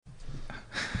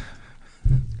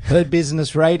Herd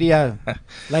Business Radio.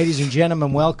 Ladies and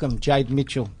gentlemen, welcome. Jade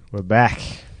Mitchell. We're back.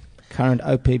 Current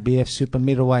OPBF super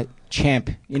middleweight champ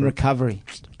in recovery.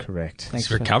 Correct. Thanks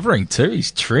He's recovering too.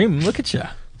 He's trim. Look at you.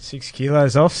 6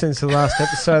 kilos off since the last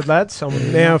episode, lads.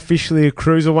 I'm now officially a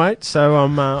cruiserweight, so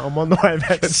I'm on the way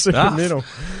back to super middle.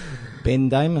 Ben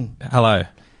Damon. Hello.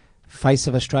 Face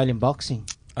of Australian boxing.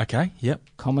 Okay, yep.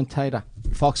 Commentator.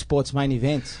 Fox Sports Main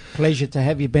Events. Pleasure to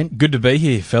have you, Ben. Good to be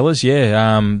here, fellas.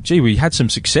 Yeah, we had some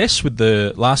success with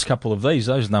the last couple of these.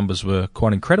 Those numbers were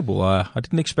quite incredible. I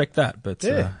didn't expect that, but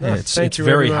it's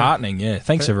very heartening. Yeah,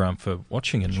 thanks everyone for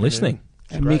watching and listening.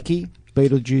 And Mickey,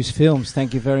 Beetlejuice Films.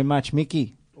 Thank you very much,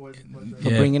 Mickey, for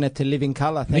bringing it to living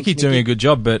colour. Thanks, Mickey doing a good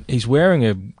job, but he's wearing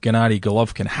a Gennady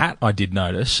Golovkin hat, I did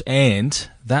notice, and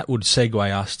that would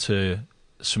segue us to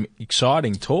some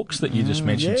exciting talks that you just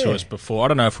mentioned to us before. I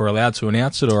don't know if we're allowed to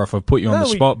announce it or if I put you on the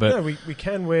spot, but we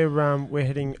can. We're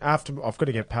heading after. I've got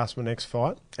to get past my next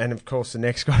fight, and of course the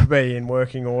next got to be in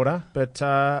working order. But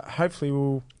hopefully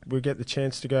we'll get the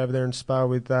chance to go over there and spar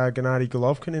with Gennady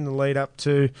Golovkin in the lead up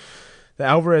to the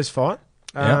Alvarez fight.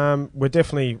 We're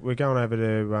going over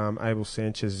to Abel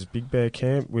Sanchez's Big Bear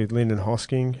camp with Lyndon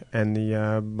Hosking and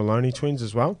the Maloney twins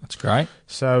as well. That's great.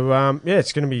 So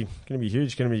it's going to be huge.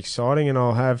 It's going to be exciting, and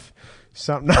I'll have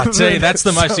something. I'll tell you, that's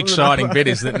the most exciting bit,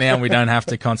 is that now we don't have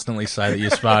to constantly say that you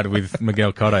sparred with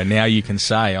Miguel Cotto. Now you can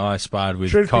say I sparred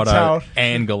with Cotto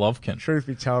and Golovkin. Truth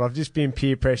be told, I've just been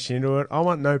peer pressured into it. I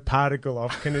want no part of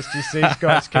Golovkin. It's just these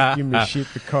guys keep giving me shit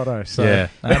for Cotto. So. Yeah,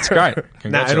 that's great.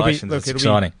 Congratulations. It's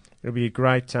exciting. It'll be a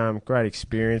great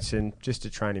experience, and just to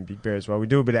train in Big Bear as well. We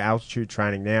do a bit of altitude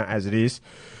training now, as it is.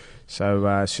 So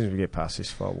as soon as we get past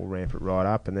this fight, we'll ramp it right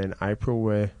up. And then April,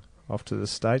 we're off to the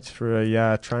States for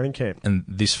a training camp. And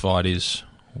this fight is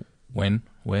when?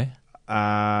 Where?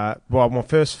 Well, my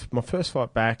first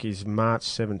fight back is March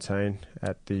 17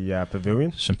 at the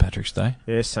Pavilion. St. Patrick's Day.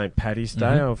 Yeah, St. Paddy's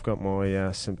Day. I've got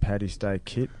my St. Paddy's Day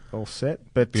kit all set.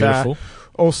 But beautiful.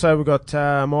 Also, we've got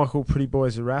Michael Pretty Boy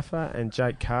Zarafa and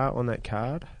Jake Carr on that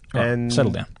card. And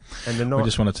settle down. And we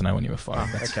just wanted to know when you were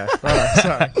fighting. Okay. Right,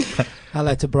 sorry.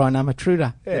 Hello to Brian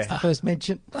Amatruda. That's the first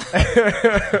mention.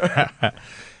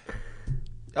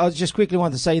 I just quickly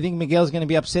wanted to say, you think Miguel's going to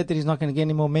be upset that he's not going to get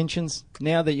any more mentions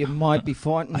now that you might be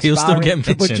fighting? He'll still get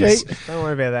mentions. Don't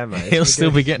worry about that, mate. He'll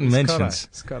still be getting mentions.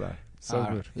 It's Cotto. So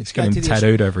good. It's got him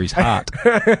tattooed over his heart.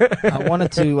 I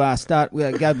wanted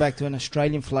to go back to an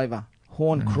Australian flavour.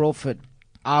 Horn Crawford.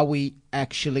 Are we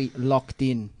actually locked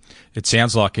in? It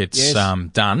sounds like it's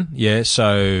done. Yeah,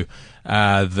 so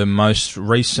the most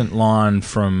recent line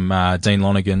from Dean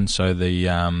Lonergan, so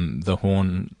the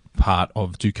Horn part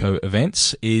of Duco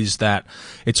Events, is that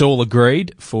it's all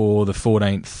agreed for the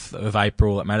 14th of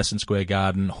April at Madison Square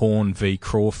Garden, Horn v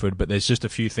Crawford, but there's just a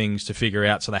few things to figure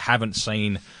out, so they haven't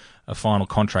seen a final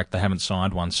contract. They haven't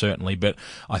signed one, certainly, but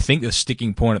I think the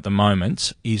sticking point at the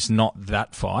moment is not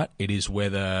that fight. It is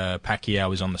whether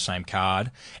Pacquiao is on the same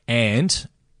card, and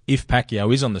if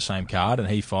Pacquiao is on the same card and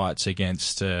he fights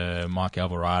against Mike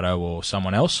Alvarado or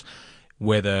someone else,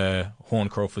 whether Horn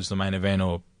Crawford's the main event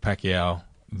or Pacquiao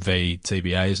v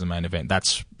TBA is the main event.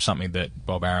 That's something that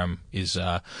Bob Arum is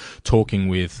talking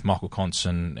with Michael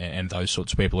Conson and those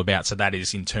sorts of people about. So that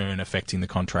is in turn affecting the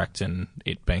contract and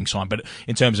it being signed. But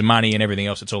in terms of money and everything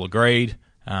else, it's all agreed.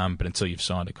 But until you've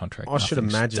signed a contract, I should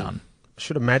imagine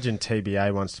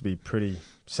TBA wants to be pretty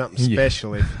something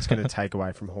special if it's going to take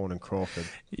away from Horn and Crawford.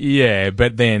 Yeah,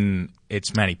 but then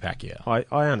it's Manny Pacquiao.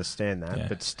 I understand that,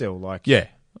 but still,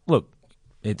 look,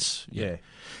 it's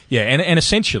and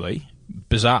essentially,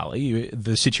 bizarrely,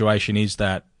 the situation is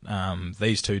that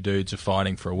these two dudes are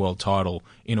fighting for a world title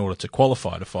in order to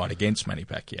qualify to fight against Manny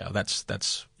Pacquiao.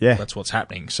 That's what's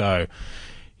happening. So,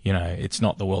 it's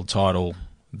not the world title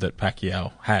that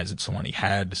Pacquiao has. It's the one he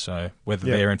had. So whether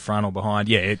they're in front or behind,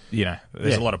 there's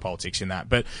a lot of politics in that.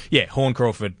 But Horn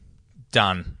Crawford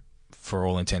done for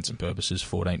all intents and purposes,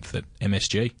 14th at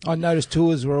MSG. I noticed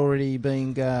tours were already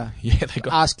being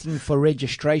asking for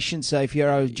registration. So if you're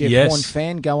a Jeff Horn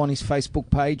fan, go on his Facebook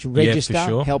page,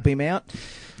 register, help him out.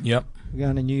 Yep. We're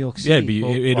going to New York City.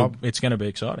 It's going to be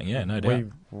exciting. Yeah, no doubt.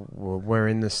 We're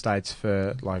in the States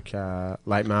for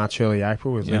late March, early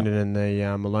April with Lyndon and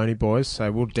the Maloney boys,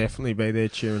 so we'll definitely be there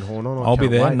cheering Horn on. I'll be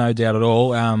there, no doubt at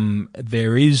all.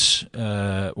 There is,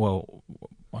 I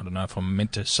don't know if I'm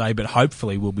meant to say, but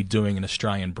hopefully we'll be doing an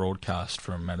Australian broadcast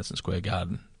from Madison Square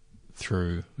Garden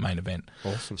through main event.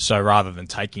 Awesome. So rather than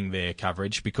taking their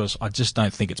coverage, because I just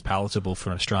don't think it's palatable for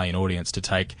an Australian audience to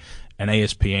take an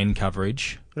ESPN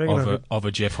coverage of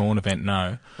a Jeff Horn event.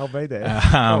 No, I'll be there.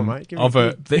 Come on, mate.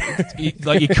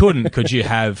 You couldn't, could you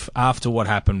have, after what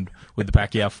happened with the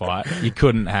Pacquiao fight, you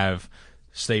couldn't have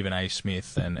Stephen A.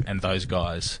 Smith and those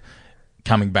guys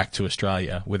coming back to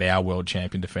Australia with our world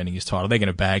champion defending his title. They're going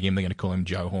to bag him. They're going to call him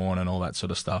Joe Horn and all that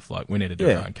sort of stuff. Like, we need to do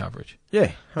our own coverage. Yeah,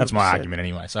 100%. That's my argument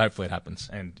anyway. So hopefully it happens,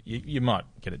 and you might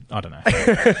get it. I don't know.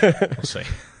 We'll see.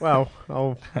 Well,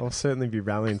 I'll certainly be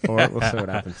rallying for it. We'll see what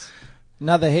happens.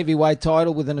 Another heavyweight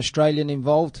title with an Australian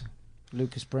involved.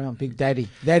 Lucas Brown, Big Daddy.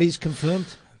 That is confirmed.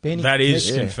 Benny. That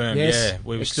is confirmed. Yes. Yeah,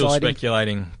 we were still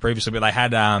speculating previously, but they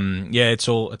had. It's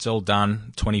all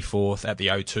done. 24th at the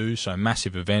O2, so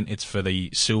massive event. It's for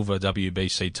the silver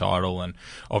WBC title, and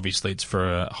obviously it's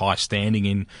for a high standing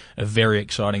in a very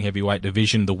exciting heavyweight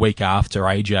division. The week after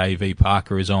AJ v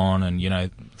Parker is on, and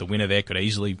the winner there could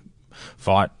easily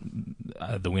fight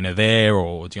the winner there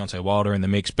or Deontay Wilder in the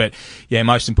mix. But yeah,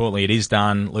 most importantly, it is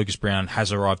done. Lucas Brown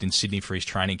has arrived in Sydney for his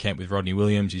training camp with Rodney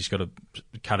Williams. He's got to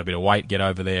cut a bit of weight, get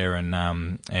over there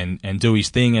and do his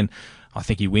thing. And I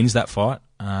think he wins that fight.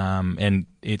 And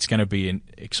it's going to be an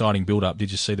exciting build-up. Did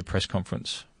you see the press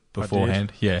conference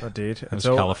beforehand? I did. It was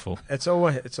colourful. It's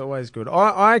always good.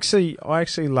 I actually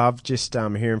love just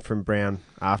hearing from Brown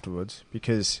afterwards,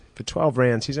 because for 12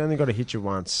 rounds he's only got to hit you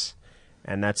once.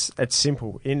 And it's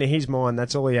simple. In his mind,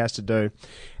 that's all he has to do.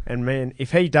 And, man,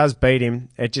 if he does beat him,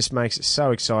 it just makes it so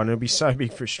exciting. It'll be so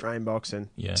big for Australian boxing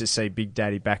to see Big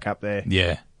Daddy back up there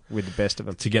with the best of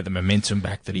them. To get the momentum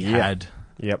back that he had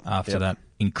after that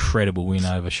incredible win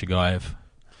over Shigaev.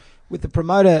 With the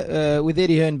promoter, with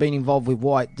Eddie Hearn being involved with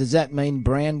White, does that mean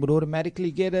Brown would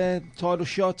automatically get a title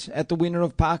shot at the winner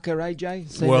of Parker,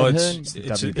 AJ? Well, it's the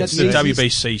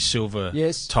WBC silver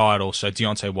title, so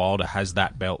Deontay Wilder has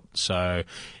that belt. So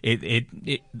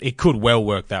it could well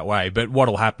work that way. But what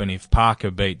will happen if Parker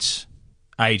beats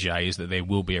AJ is that there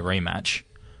will be a rematch.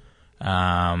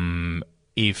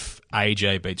 If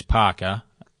AJ beats Parker,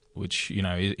 which,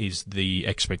 is the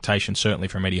expectation, certainly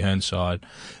from Eddie Hearn's side,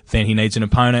 then he needs an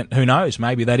opponent. Who knows?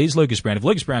 Maybe that is Lucas Brown. If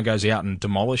Lucas Brown goes out and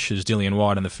demolishes Dillian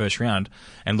Whyte in the first round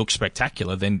and looks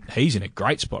spectacular, then he's in a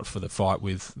great spot for the fight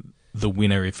with the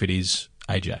winner if it is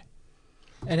AJ.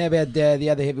 And how about the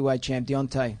other heavyweight champ,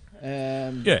 Deontay?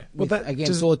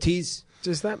 Against Ortiz?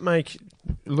 Does that make...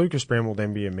 Lucas Brown will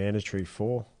then be a mandatory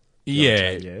for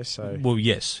Deontay, Well,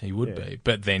 yes, he would be.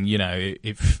 But then,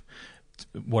 if...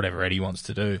 whatever Eddie wants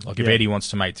to do. Like, if Eddie wants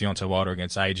to make Deontay Wilder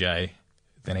against AJ,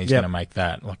 then he's going to make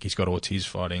that. Like, he's got Ortiz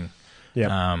fighting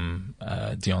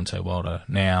Deontay Wilder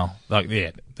now.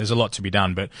 There's a lot to be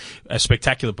done, but a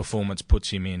spectacular performance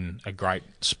puts him in a great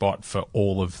spot for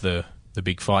all of the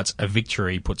big fights. A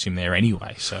victory puts him there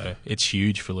anyway, so it's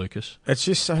huge for Lucas. It's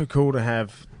just so cool to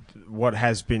have what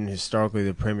has been historically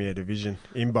the premier division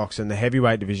in boxing, the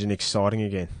heavyweight division, exciting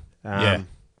again.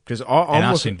 Because I'm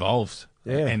us involved.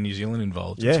 Yeah. And New Zealand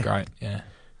involved. It's great. Yeah.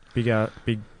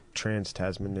 Big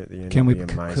Trans-Tasman at the end. Can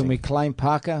we claim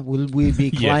Parker? Will we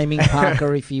be claiming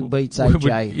Parker if he beats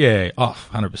AJ?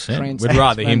 100%. We'd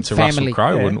rather him to Russell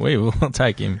Crowe, wouldn't we? We'll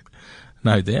take him,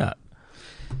 no doubt.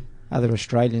 Other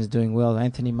Australians doing well.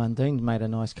 Anthony Mundine made a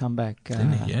nice comeback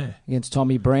against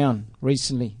Tommy Brown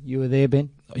recently. You were there, Ben?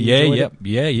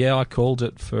 I called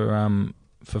it for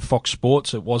Fox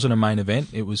Sports. It wasn't a main event.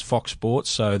 It was Fox Sports,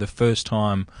 so the first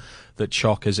time that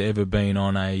Chock has ever been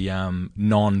on a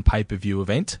non-pay-per-view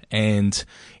event, and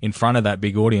in front of that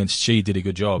big audience, she did a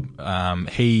good job.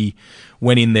 He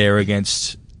went in there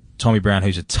against Tommy Brown,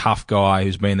 who's a tough guy,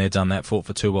 who's been there, done that, fought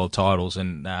for 2 world titles,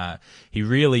 and he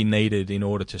really needed, in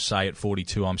order to say at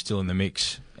 42, I'm still in the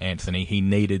mix, Anthony, he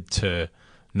needed to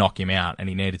knock him out, and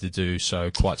he needed to do so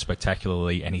quite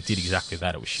spectacularly, and he did exactly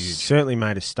that. It was huge. Certainly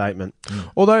made a statement.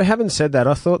 Although, having said that,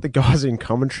 I thought the guys in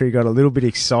commentary got a little bit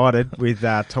excited with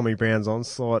Tommy Brown's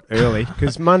onslaught early,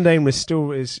 because Mundine was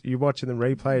still, as you're watching the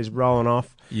replay, is rolling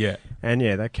off. Yeah. And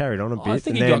they carried on a bit. I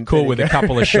think he got caught with a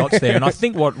couple of shots there, and I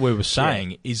think what we were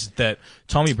saying is that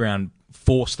Tommy Brown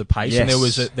forced the pace, and there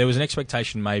was an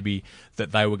expectation maybe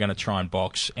that they were going to try and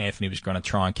box. Anthony was going to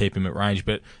try and keep him at range,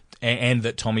 but and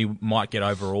that Tommy might get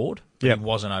overawed. He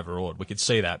wasn't overawed. We could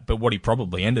see that, but what he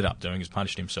probably ended up doing is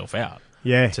punched himself out.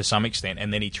 To some extent,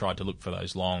 and then he tried to look for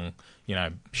those long,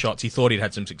 shots. He thought he'd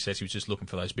had some success. He was just looking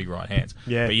for those big right hands.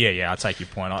 But I take your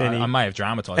point. I may have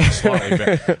dramatised it slightly,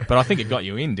 but I think it got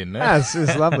you in, didn't it? It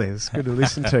was lovely. It was good to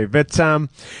listen to. But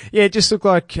it just looked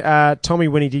like Tommy,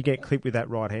 when he did get clipped with that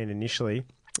right hand initially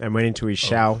and went into his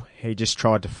shell, he just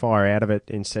tried to fire out of it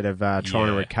instead of trying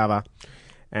to recover.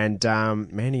 And,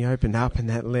 he opened up, and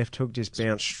that left hook just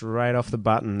bounced straight off the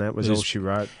button. That was all she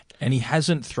wrote. And he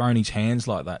hasn't thrown his hands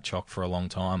like that, Chock, for a long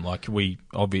time. Like,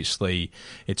 it's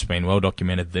been well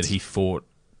documented that he fought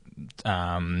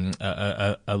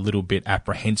a little bit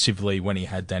apprehensively when he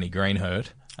had Danny Green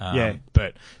hurt.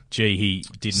 But, gee, he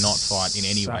did not fight in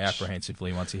any way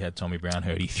apprehensively once he had Tommy Brown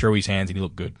hurt. He threw his hands and he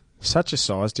looked good. Such a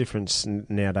size difference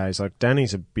nowadays. Like,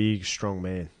 Danny's a big, strong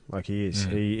man. Like, he is.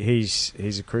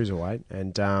 He's a cruiserweight.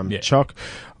 And Chock,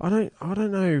 I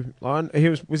don't know.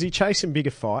 Was he chasing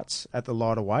bigger fights at the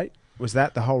lighter weight? Was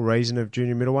that the whole reason of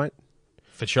junior middleweight?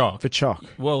 For Chock? For Chock.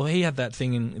 Well, he had that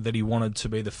thing that he wanted to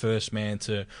be the first man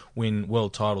to win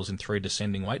world titles in 3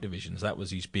 descending weight divisions. That was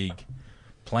his big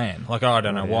plan. Like, I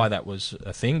don't know why that was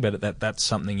a thing, but that's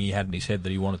something he had in his head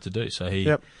that he wanted to do. So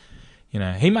he, you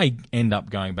know, he may end up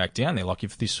going back down there. Like,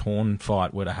 if this Horn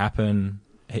fight were to happen,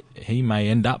 he may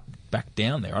end up back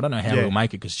down there. I don't know how he'll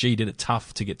make it because G did it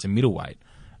tough to get to middleweight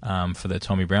for the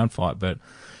Tommy Brown fight, but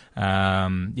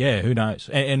who knows?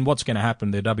 And what's going to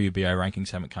happen? The WBO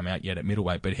rankings haven't come out yet at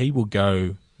middleweight, but he will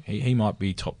go. He might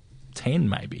be top 10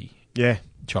 maybe. Yeah.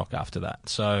 Chock after that.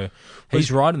 So he's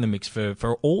right in the mix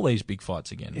for all these big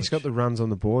fights again. He's got the runs on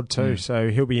the board too, so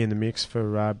he'll be in the mix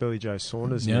for Billy Joe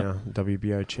Saunders now,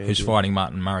 WBO champion. Who's fighting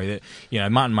Martin Murray.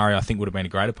 Martin Murray I think would have been a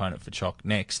great opponent for Chock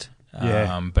next.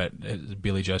 But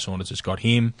Billy Joe Saunders has got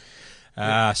him.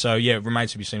 It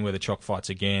remains to be seen whether Chock fights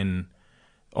again.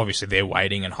 Obviously, they're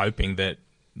waiting and hoping that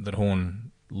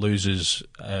Horn loses,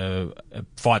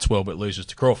 fights well but loses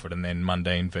to Crawford, and then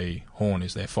Mundine v Horn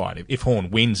is their fight. If Horn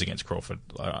wins against Crawford,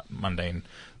 Mundine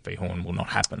v Horn will not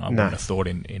happen. I wouldn't have thought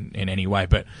in any way.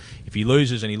 But if he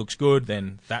loses and he looks good,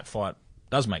 then that fight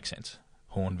does make sense.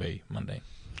 Horn v Mundine.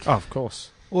 Oh, of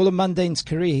course. All of Mundine's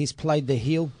career, he's played the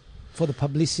heel for the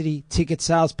publicity, ticket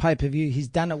sales, pay-per-view. He's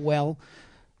done it well.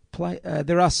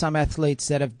 There are some athletes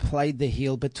that have played the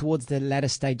heel, but towards the latter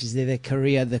stages of their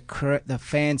career, the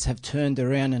fans have turned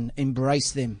around and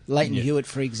embraced them. Leighton Hewitt,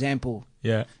 for example.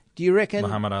 Yeah. Do you reckon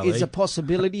it's a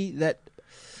possibility that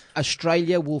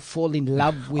Australia will fall in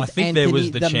love with Anthony,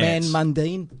 the man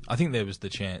Mundine? I think there was the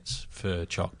chance for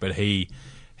Chock, but he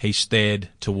stared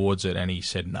towards it and he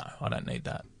said, no, I don't need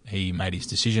that. He made his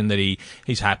decision that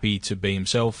he's happy to be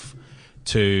himself,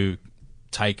 to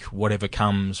take whatever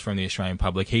comes from the Australian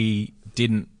public. He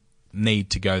didn't need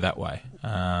to go that way.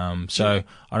 So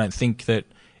I don't think that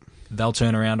they'll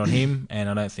turn around on him, and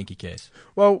I don't think he cares.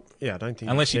 Well, yeah, I don't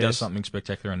think unless he does something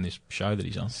spectacular in this show that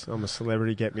he's on. I'm a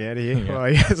celebrity, get me out of here. Yeah. Well,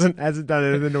 he hasn't done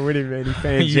anything to win him any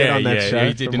fans yet on that show.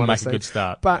 He didn't make a good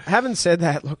start. But having said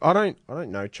that, look, I don't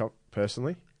know Chock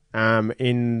personally.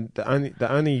 In the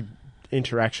only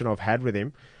interaction I've had with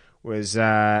him was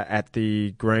at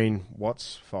the Green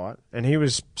Watts fight, and he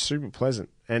was super pleasant.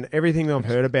 And everything that I've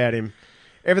heard about him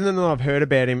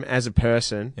as a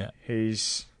person,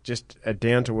 he's just a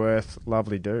down-to-earth,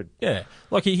 lovely dude. Yeah,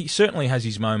 like he certainly has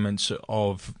his moments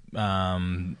of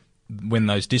when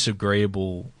those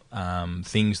disagreeable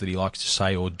things that he likes to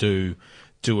say or do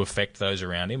affect those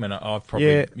around him. And I've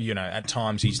probably, at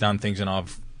times he's done things and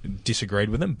I've disagreed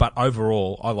with him, but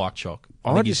overall, I like Chock.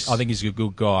 I think he's a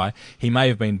good guy. He may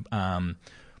have been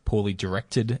poorly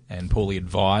directed and poorly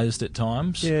advised at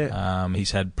times. Yeah.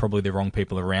 He's had probably the wrong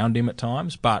people around him at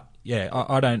times, but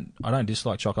I don't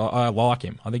dislike Chock. I like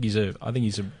him. I think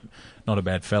he's not a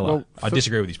bad fella. Well, I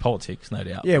disagree with his politics, no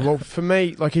doubt. Yeah, well, for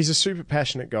me, like, he's a super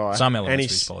passionate guy. Some elements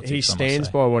of his politics, he stands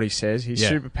by what he says. He's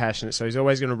super passionate, so he's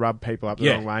always going to rub people up the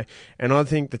wrong way. And I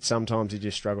think that sometimes he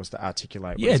just struggles to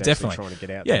articulate what he's actually trying to get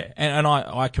out there. Yeah, and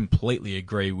I completely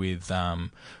agree with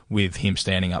him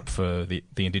standing up for the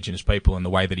Indigenous people and the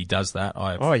way that he does that.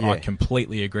 I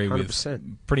completely agree 100%.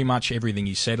 With pretty much everything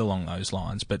he said along those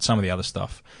lines. But some of the other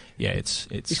stuff, it's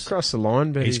he's crossed the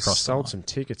line, but he's sold some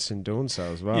tickets in doing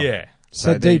so as well. Yeah.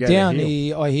 So deep down,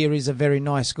 I hear he's a very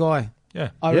nice guy. Yeah.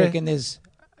 I reckon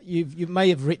you may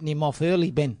have written him off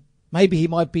early, Ben. Maybe he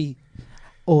might be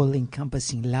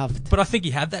all-encompassing loved. But I think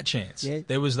he had that chance. Yeah.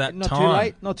 There was that Not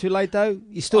time. Not too late, though.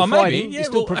 You're still fighting. Maybe. You're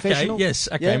still professional. Okay. Yes.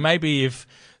 Okay. Yeah. Maybe if,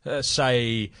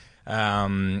 say,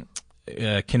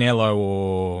 Canelo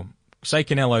or... Say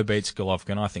Canelo beats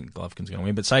Golovkin. I think Golovkin's going to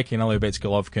win, but say Canelo beats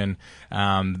Golovkin,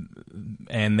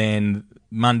 and then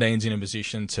Mundine's in a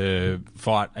position to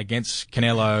fight against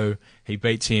Canelo. He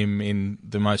beats him in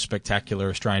the most spectacular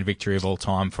Australian victory of all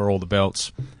time for all the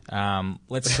belts.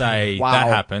 Let's say that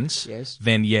happens. Yes.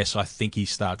 Then, yes, I think he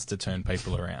starts to turn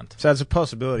people around. So it's a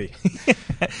possibility.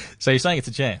 So you're saying it's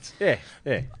a chance? Yeah.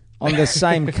 On the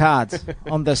same card. It's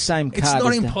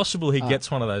not impossible he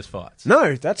gets one of those fights. No,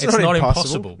 it's not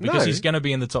impossible because he's going to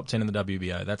be in the top 10 in the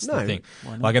WBO. That's the thing.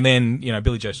 Like, and then,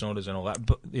 Billy Joe Saunders and all that.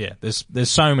 But yeah,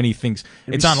 there's so many things.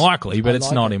 It's unlikely, but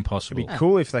it's not impossible. It'd be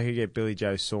cool if they could get Billy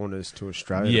Joe Saunders to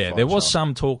Australia. Yeah, there was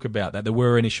some talk about that. There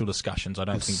were initial discussions. I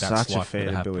don't think that's likely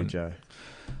to happen. Billy Joe.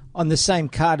 On the same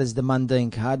card as the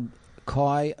Mundine card,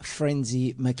 Kai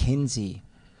Frenzy McKenzie.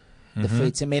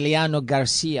 defeats Emiliano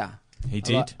Garcia. He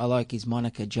did. I like his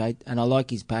moniker, Jade, and I like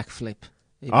his backflip.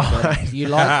 You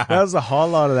that was the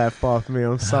highlight of that fight for me.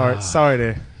 I'm sorry. Sorry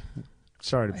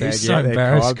to bag He's you so out there,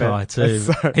 embarrassed, Kai, Guy, too.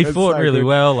 He that's fought so really good.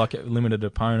 well, like a limited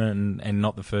opponent and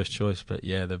not the first choice, but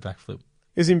yeah, the backflip.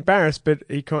 He's embarrassed, but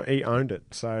he owned it.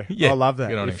 So Yeah, I love that.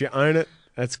 good on If him. you own it,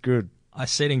 that's good. I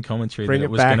said in commentary Bring that it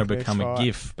it was back going to next become a fight.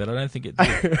 GIF, but I don't think it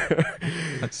did.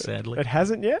 That's sadly. It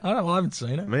hasn't yet? I haven't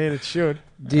seen it. Man, it should.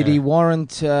 Did he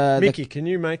warrant... Mickey, can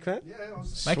you make that? Make a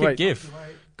Sweet. GIF.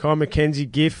 Kai McKenzie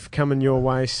GIF coming your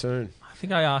way soon. I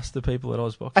think I asked the people at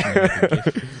Ozboxing to make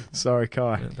a GIF. Sorry,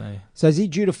 Kai. But they, So is he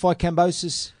due to fight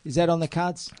Kambosos? Is that on the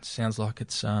cards? sounds like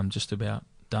it's just about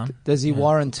done. Does he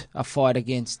warrant a fight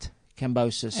against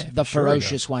Kambosos? Yeah, The for sure he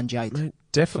ferocious one, Jade. Mate,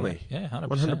 definitely. Yeah, 100%.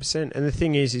 100%. And the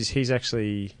thing is he's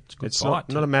actually... It's a good It's fight,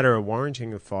 not a matter of warranting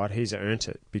the fight. He's earned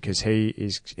it because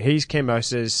he's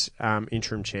Kambosos'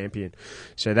 interim champion.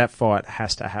 So that fight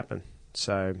has to happen.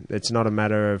 So it's not a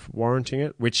matter of warranting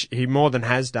it, which he more than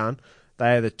has done.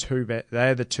 They are the two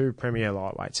premier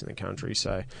lightweights in the country.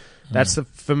 So that's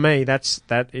for me.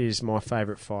 That is my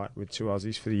favourite fight with two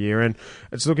Aussies for the year, and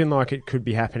it's looking like it could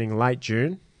be happening late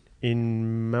June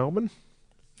in Melbourne.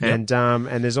 Yep.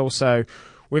 And there's also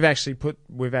we've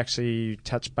actually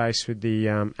touched base with the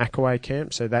Akaway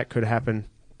camp, so that could happen.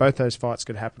 Both those fights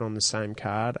could happen on the same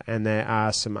card, and there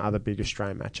are some other big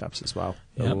Australian matchups as well.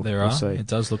 Yeah, there are. It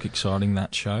does look exciting,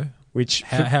 that show. Which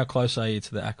How close are you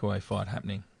to the Akaway fight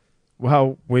happening?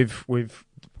 well,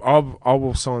 I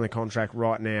will sign the contract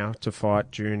right now to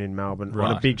fight June in Melbourne on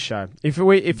a Right. big show. If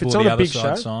it's on the a other big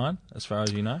side show, sign, as far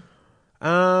as you know.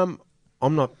 I'm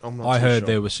not. I too heard sure.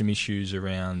 there were some issues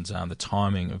around the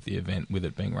timing of the event with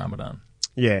it being Ramadan.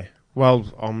 Yeah. Well,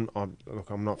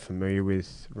 I'm not familiar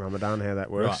with Ramadan, how that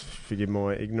works. Right. Forgive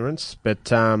my ignorance,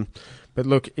 but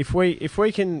look, if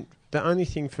we can, the only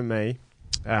thing for me,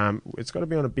 it's got to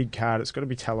be on a big card. It's got to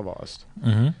be televised.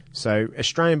 Mm-hmm. So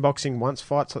Australian boxing wants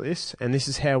fights like this, and this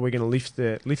is how we're going to lift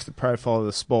the profile of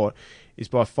the sport, is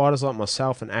by fighters like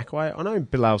myself and Akaway. I know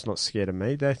Bilal's not scared of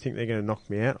me. They think they're going to knock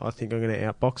me out. I think I'm going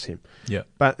to outbox him. Yeah.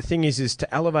 But the thing is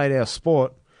to elevate our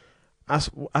sport, us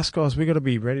guys, we got to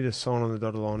be ready to sign on the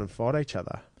dotted line and fight each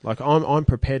other. Like I'm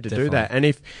prepared to do that. And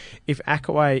if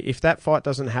Akaway, if that fight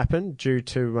doesn't happen due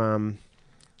to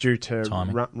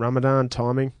Timing. Ramadan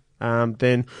timing,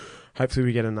 then hopefully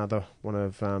we get another one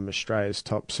of Australia's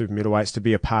top super middleweights to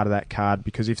be a part of that card.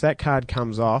 Because if that card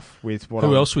comes off with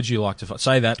Who else would you like to fight?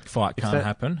 Say that fight can't that-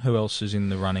 happen. Who else is in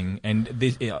the running? And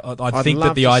this, I I'd think that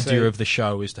love the to idea see- of the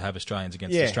show is to have Australians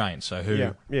against Yeah. Australians. So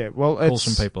who yeah. Well, pull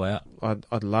some people out?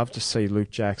 I'd love to see Luke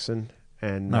Jackson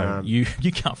and No, you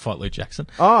can't fight Luke Jackson.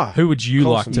 Oh, Who would you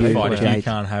call like some to people fight if out. you Jade,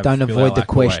 can't have? don't Bilal avoid the Akaway?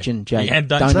 question, Jade. Yeah,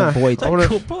 Don't avoid I wanna-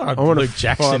 Luke fight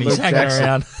Jackson. He's Luke hanging Jackson.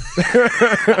 around.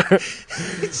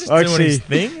 He's just doing Actually- his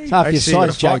thing. It's half your Actually, size, Got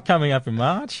a fight Jade. coming up in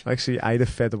March. I actually ate a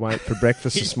featherweight for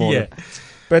breakfast this morning. Yeah.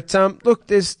 But look,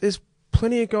 there's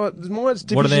plenty of guys. Mine's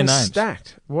What are their division's names?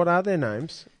 stacked. What are their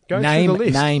names? Go Name through the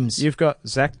list. names. You've got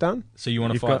Zach Dunn. So you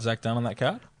want to You've fight got- Zach Dunn on that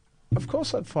card? Of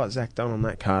course, I'd fight Zach Dunn on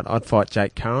that card. I'd fight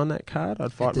Jake Carr on that card.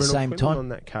 I'd fight the Reynolds same Quinlan time. on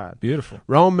that card. Beautiful.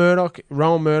 Rowan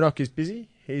Murdoch is busy.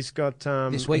 He's got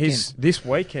This weekend. This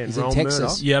weekend. He's in Rowan Texas.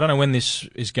 Murdoch. Yeah, I don't know when this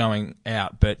is going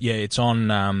out, but yeah, it's on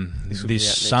This will be this out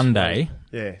next Sunday week.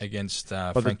 Yeah. against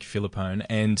the- Frankie Filippone,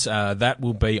 and that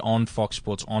will be on Fox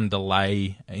Sports on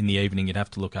delay in the evening. You'd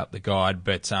have to look up the guide,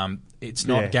 but it's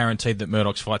not Yeah. guaranteed that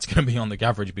Murdoch's fight's going to be on the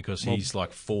coverage because he's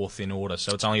like fourth in order.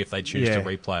 So it's only if they choose to Yeah.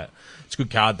 replay it. It's a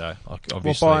good card though,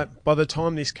 obviously. Well, by the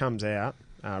time this comes out,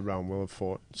 Rowan will have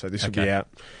fought. So this will be Okay. out.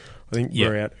 I think Yeah.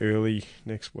 we're out early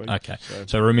next week. Okay,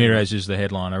 so Ramirez is the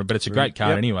headliner, but it's a great card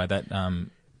Yep. anyway. That And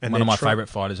one then of my Trump- favourite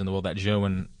fighters in the world, that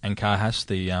Gerwin Ancajas,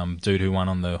 the dude who won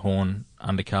on the Horn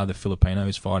undercard, the Filipino,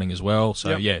 is fighting as well. So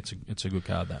Yep. yeah, it's a good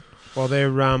card. That Well, they're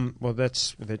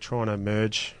trying to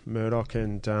merge Murdoch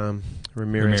and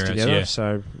Ramirez together. yeah.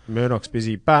 So Murdoch's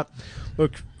busy, but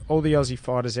look, all the Aussie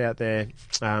fighters out there,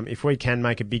 if we can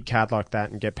make a big card like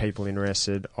that and get people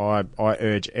interested, I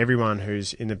urge everyone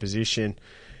who's in the position.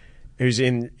 Who's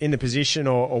in the position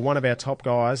or one of our top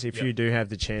guys, if you do have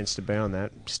the chance to be on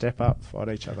that, step up, fight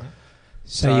each other.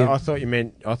 So I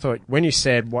thought when you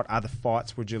said what other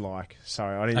fights would you like?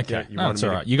 Sorry, I didn't think you wanted that's me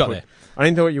all to right. You got put- there. I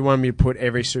didn't thought you wanted me to put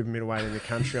every super middleweight in the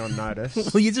country on notice.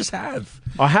 Well, you just have.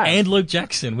 I have. And Luke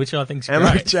Jackson, which I think's And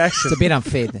great. Luke Jackson. It's a bit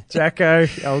unfair. Jacko,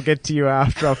 I'll get to you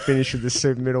after I finish with the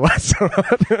super middleweights.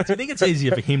 Do you think it's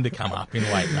easier for him to come up in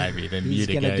weight maybe than He's you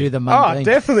to going go? to do the Oh, Mundine.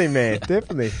 definitely, man.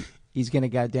 Definitely. he's going to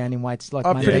go down in weights like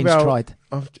pretty Mundine's well- tried.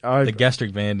 The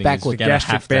gastric banding Backward. is going to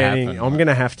gastric have to banding. happen. I'm going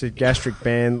to have to gastric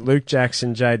ban Luke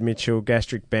Jackson, Jade Mitchell,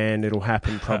 gastric band. It'll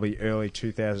happen probably early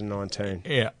 2019.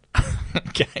 Yeah.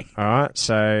 Okay. All right,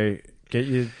 so get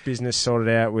your business sorted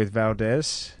out with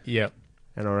Valdez, Yep.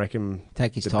 and I reckon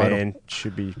Take his the title. ban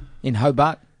should be In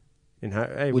Hobart? in.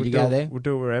 Hey, Would you go there? We'll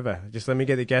do it wherever. Just let me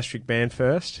get the gastric ban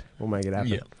first. We'll make it happen.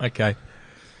 Yeah. Okay.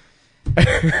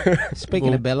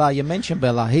 Speaking of Bella, you mentioned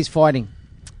Bella. He's fighting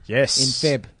Yes.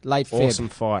 in late Feb. Awesome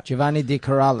fight. Giovanni Di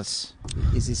Corrales.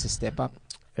 Is this a step up?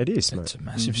 It is, It's mate. a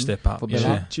massive step up. For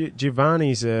Yeah. Bella.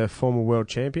 Giovanni's a former world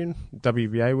champion,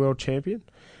 WBA world champion.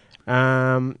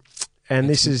 And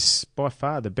this is by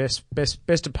far the best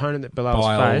opponent that Bilal's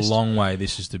By faced. a long way,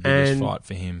 this is the biggest And- fight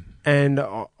for him. And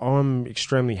I'm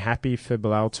extremely happy for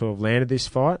Bilal to have landed this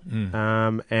fight.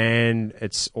 And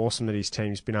it's awesome that his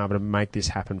team's been able to make this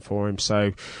happen for him.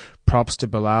 So props to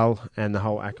Bilal and the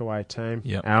whole Akaway team.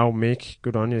 Yep. Al, Mick,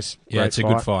 good on you. Yeah, it's a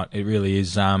good fight. It really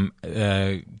is.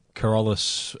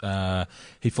 Corollis,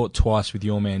 he fought twice with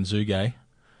your man Zugay.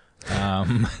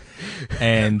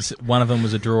 And one of them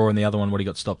was a draw, and the other one, he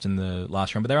got stopped in the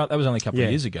last round. But that was only a couple of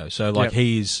years ago. So, like,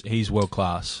 he's world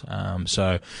class.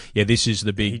 So, yeah, this is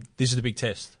the big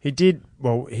test. He did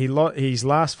well. His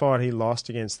last fight he lost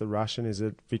against the Russian is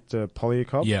it Viktor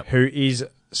Polyakov, Yep. who is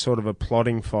sort of a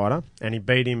plodding fighter, and he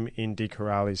beat him in Di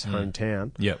Corrales'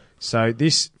 hometown. Yep. So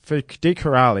for Di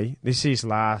Corrales, this is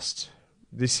last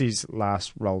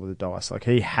roll of the dice. Like,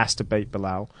 he has to beat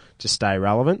Bilal to stay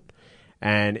relevant.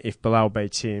 And if Bilal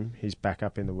beats him, he's back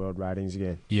up in the world ratings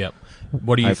again. Yep.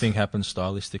 What do you think happens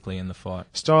stylistically in the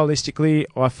fight? Stylistically,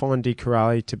 I find Di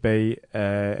Corrales to be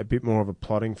a bit more of a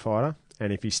plodding fighter.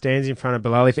 And if he stands in front of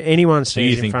Bilal, if anyone So you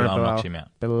stands in think front Bilal of Bilal, knocks him out?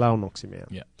 Bilal knocks him out.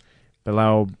 Yeah.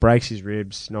 Bilal breaks his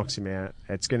ribs, knocks him out.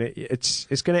 It's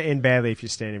gonna end badly if you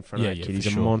stand in front of that kid.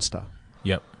 He's a monster.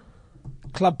 Yep.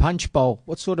 Club Punch Bowl.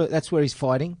 That's where he's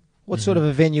fighting. What sort of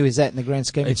a venue is that in the grand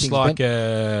scheme of It's things? like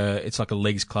Ben? it's like a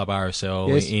leagues club RSL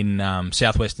Yes. in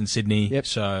southwestern Sydney. Yep.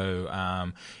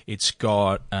 So it's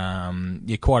got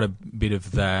quite a bit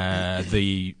of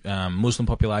the Muslim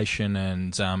population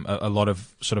and a lot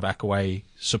of sort of Akaway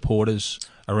supporters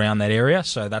around that area.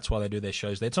 So that's why they do their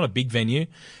shows there. It's not a big venue.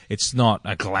 It's not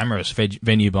a glamorous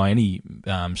venue by any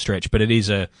stretch, but it is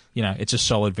it's a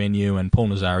solid venue. And Paul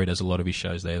Nazari does a lot of his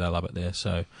shows there. They love it there.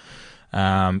 So.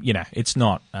 It's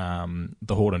not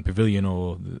the Hordern Pavilion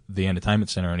or the Entertainment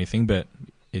Centre or anything, but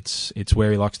it's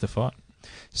where he likes to fight.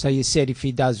 So you said if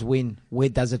he does win, where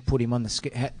does it put him on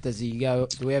the Does he go?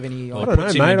 Do we have any? I don't know,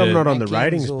 puts mate. him I'm into not on the rankings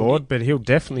ratings or- board, but he'll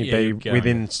definitely Yeah, be he'll go,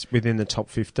 within the top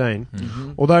 15.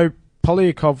 Mm-hmm. Although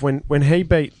Polyakov, when he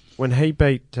beat or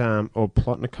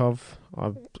Plotnikov,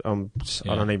 I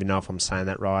don't even know if I'm saying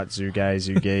that right.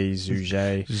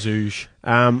 Zugay. Zouge.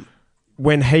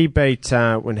 When he beat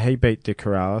Di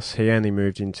Corrales, he only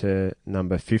moved into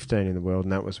number 15 in the world,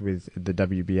 and that was with the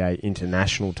WBA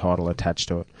international title attached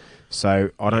to it.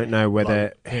 So I don't know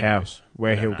where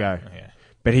he'll go,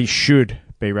 but he should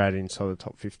be rated inside the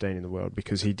top 15 in the world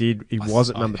because he was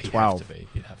at number 12.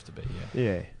 He'd have to be.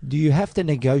 Yeah. Do you have to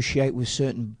negotiate with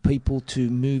certain people to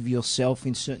move yourself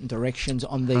in certain directions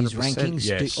on these 100%. rankings?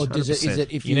 Yes. Or is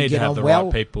it if You need to get have on the well?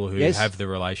 right people who Yes. have the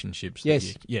relationships.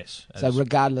 Yes. Yes. So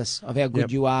regardless of how good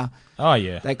Yep. you are, Oh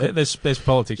yeah. They could- There's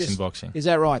politics Just- in boxing. is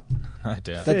that right? I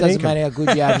doubt. That it. doesn't matter how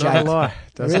good you are, Not a Jake. lie.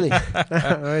 Does Really?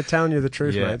 I'm telling you the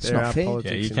truth, Yeah. mate. It's There not are fair.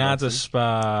 politics Yeah, you in can't boxing. just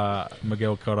spar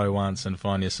Miguel Cotto once and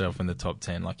find yourself in the top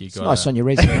 10. Like you got. Nice on your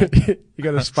resume. You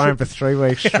got to spar him for 3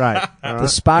 weeks straight. all The right?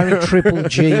 sparring Triple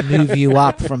G move you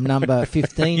up from number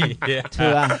 15 Yeah.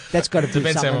 to that's got to be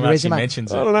Depends something how on the much he resume.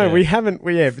 mentions it. I don't know. Yeah. We haven't.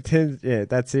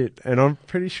 That's it. And I'm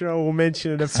pretty sure we'll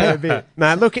mention it a fair bit.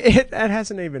 No, look, it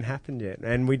hasn't even happened yet,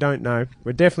 and we don't know.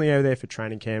 We're definitely over there for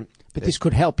training camp. But this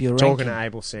could help your Talking ranking. to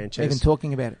Abel Sanchez. Even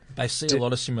talking about it. They see a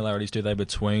lot of similarities, do they,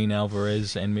 between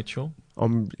Alvarez and Mitchell?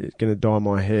 I'm going to dye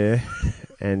my hair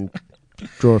and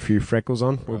draw a few freckles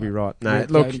on. We'll be right. No, Yeah,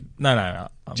 look, Cody. No.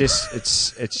 it's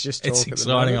just talk It's at the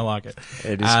exciting. I moment. like it.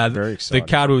 It is very exciting.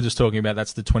 The card we were just talking about,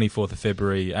 that's the 24th of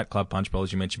February at Club Punch Bowl,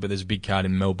 as you mentioned, but there's a big card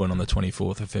in Melbourne on the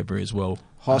 24th of February as well.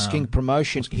 Hosking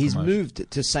Promotion. Hosking He's Promotion.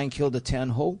 moved to St Kilda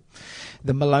Town Hall.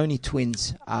 The Maloney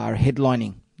twins are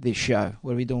headlining this show.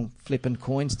 What are we doing? Flipping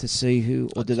coins to see who,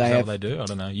 or do Is they that have? what they do? I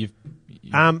don't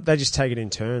know. They just take it in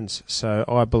turns. So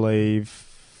I believe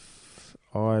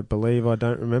I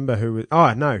don't remember who was.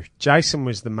 Oh no, Jason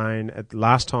was the main.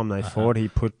 Last time they fought, he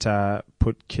put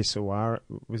Kisawara.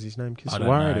 Was his name I don't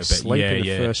know, Kisawara to but sleep in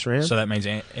the first round? So that means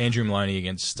Andrew Maloney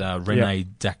against Rene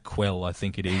Daquel, I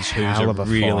think it is, who's Hell a of a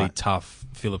really fight. tough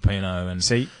Filipino. And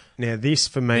See, Now, this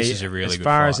for me, This is a really as good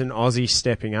far fight. as an Aussie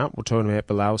stepping up, we're talking about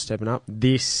Bilal stepping up.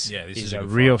 This is a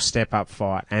good real fight. step up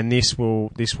fight, and this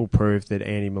will prove that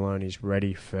Andy Maloney is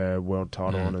ready for world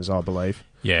title honours, I believe.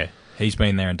 Yeah, he's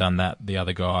been there and done that. The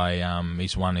other guy,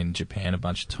 he's won in Japan a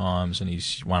bunch of times, and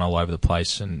he's won all over the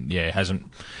place, and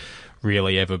hasn't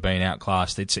really ever been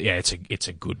outclassed. It's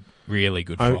a good, really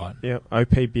good fight. Yep,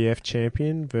 OPBF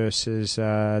champion versus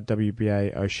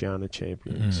WBA Oceania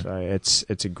champion. So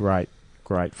it's a great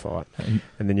fight.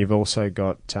 And then you've also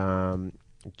got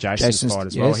Jason's fight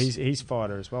as well. He's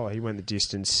fighter as well. He went the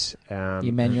distance.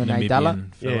 Emmanuel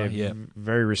Nadala.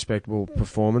 Very respectable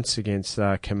performance against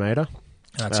Kameda.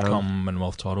 That's a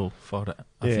Commonwealth title fight,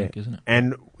 I think, isn't it?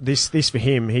 And this for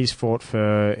him, he's fought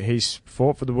for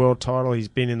the world title. He's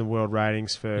been in the world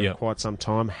ratings for quite some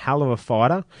time. Hell of a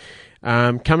fighter.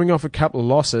 Coming off a couple of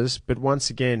losses, but once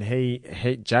again,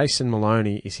 Jason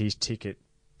Maloney is his ticket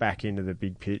back into the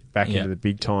big pit, into the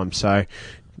big time. So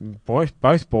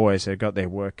both boys have got their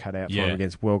work cut out for them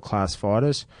against world class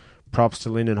fighters. Props to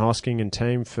Lyndon Hosking and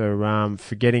team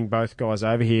for getting both guys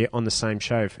over here on the same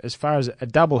show. As far as a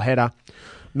double header,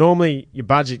 normally your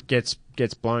budget gets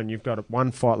blown. You've got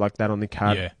one fight like that on the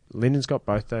card. Yeah. Lyndon's got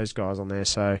both those guys on there,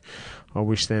 so I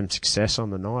wish them success on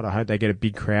the night. I hope they get a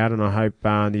big crowd, and I hope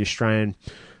the Australian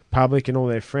public and all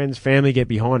their friends, family get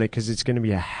behind it, because it's going to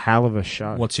be a hell of a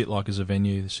show. What's it like as a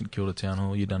venue, the St Kilda Town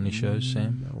Hall? You done any shows,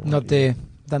 Sam? Not there.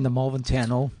 Done the Malvern Town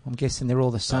Hall. I'm guessing they're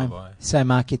all the same. Oh,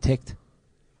 Same architect.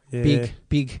 Yeah.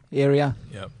 Big area.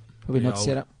 Yep. Probably not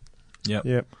set up.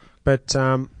 Yep. But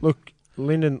look,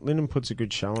 Lyndon puts a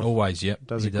good show on. Always, yep.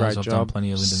 Does he a great I've job. done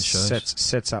plenty of Lyndon's shows.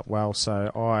 Sets up well, so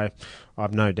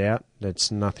I've no doubt that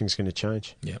nothing's going to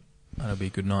change. Yep. That'll be a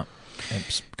good night.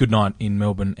 Good night in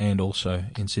Melbourne and also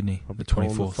in Sydney, the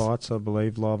 24th. The fights, I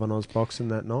believe, live on Oz Boxing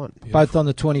that night. Beautiful. Both on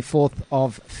the 24th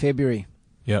of February.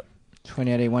 Yep.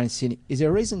 2018, one in Sydney. Is there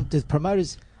a reason? Do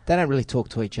promoters... They don't really talk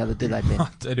to each other, do they, Ben?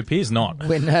 It appears not.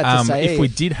 If we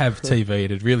did have TV,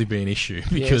 it'd really be an issue,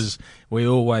 because we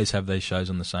always have these shows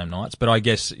on the same nights. But I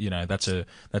guess that's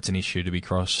an issue to be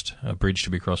crossed, a bridge to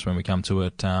be crossed when we come to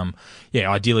it.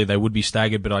 Ideally they would be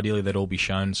staggered, but ideally they'd all be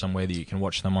shown somewhere that you can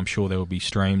watch them. I'm sure there will be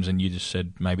streams, and you just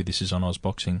said maybe this is on Oz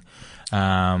Boxing.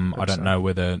 I don't know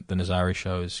whether the Nazari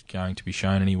show is going to be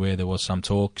shown anywhere. There was some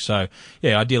talk, so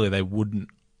ideally they wouldn't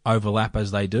overlap as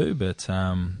they do, but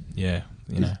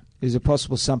Is it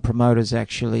possible some promoters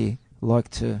actually like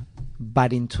to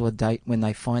butt into a date when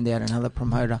they find out another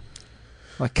promoter?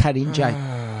 Like cut in, Jay?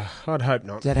 I'd hope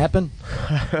not. Does that happen?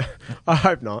 I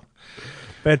hope not.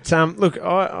 But look,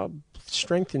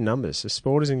 strength in numbers. The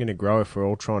sport isn't going to grow if we're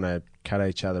all trying to cut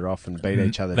each other off and beat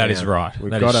each other down. That is right.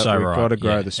 We've got to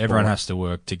grow the sport. Everyone has to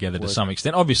work together to some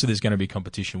extent. Obviously, there's going to be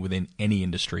competition within any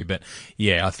industry, but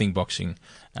I think boxing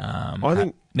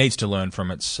needs to learn from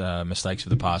its mistakes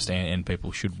of the past, and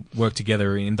people should work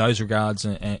together in those regards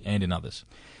and in others.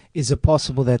 Is it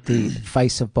possible that the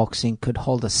face of boxing could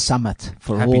hold a summit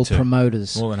for all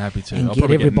promoters? More than happy to. And I'll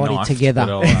get everybody knifed, together.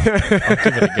 I'll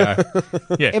give it a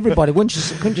go. Yeah. Everybody,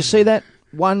 couldn't you see that?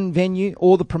 One venue,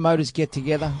 all the promoters get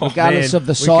together, regardless of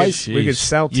the size. We could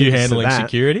sell tickets you handling to that.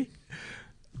 security?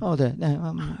 Oh,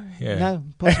 no,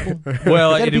 possible.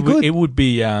 Well, it would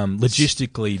be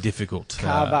logistically difficult.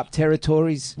 Carve up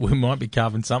territories. We might be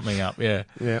carving something up, yeah.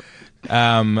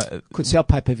 Could sell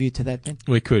pay-per-view to that, then.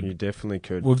 We could. You definitely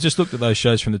could. We've just looked at those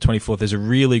shows from the 24th. There's a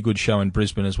really good show in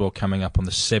Brisbane as well coming up on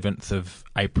the 7th of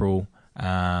April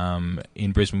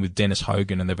in Brisbane with Dennis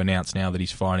Hogan, and they've announced now that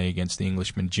he's fighting against the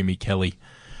Englishman Jimmy Kelly.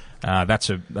 That's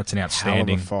an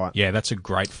outstanding fight. Yeah, that's a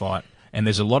great fight. And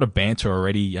there's a lot of banter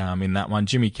already in that one.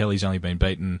 Jimmy Kelly's only been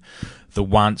beaten the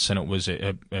once, and it was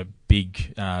a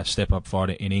big step-up fight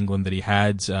in England that he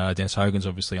had. Dennis Hogan's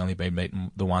obviously only been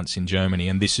beaten the once in Germany,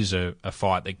 and this is a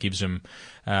fight that gives him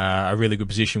a really good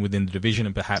position within the division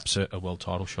and perhaps a world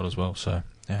title shot as well. So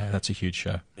that's a huge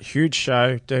show. Huge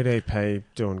show. DDP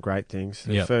doing great things.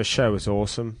 The first show was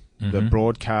awesome. Mm-hmm. The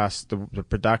broadcast, the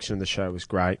production of the show was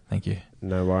great. Thank you.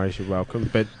 No worries, you're welcome.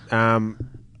 But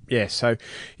so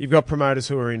you've got promoters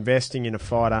who are investing in a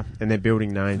fighter and they're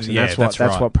building names, and that's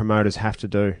what promoters have to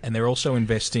do. And they're also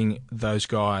investing those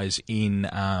guys in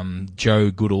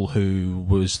Joe Goodall,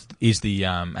 who is the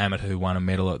amateur who won a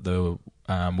medal at the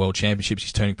World Championships.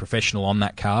 He's turning professional on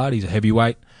that card. He's a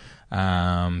heavyweight.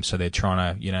 So they're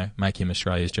trying to make him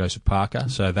Australia's Joseph Parker.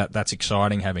 So that's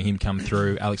exciting, having him come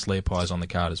through. Alex Learpye's on the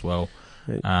card as well.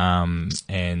 I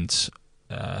think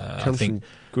from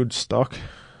good stock.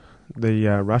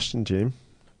 The Rushton gym.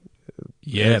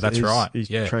 Yeah, that's right. He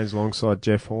Yeah. trains alongside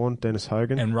Jeff Horn, Dennis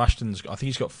Hogan. And Rushton's, I think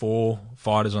he's got 4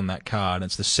 fighters on that card.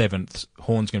 It's the 7th.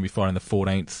 Horn's going to be fighting the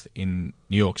 14th in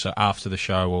New York. So after the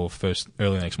show or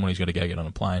early next morning, he's got to go get on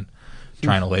a plane,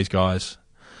 train all these guys,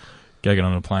 go get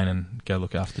on a plane and go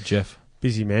look after Jeff.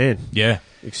 Busy man. Yeah.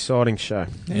 Exciting show.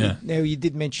 Now, you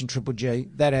did mention Triple G.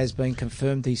 That has been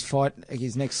confirmed. His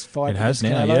next fight. It has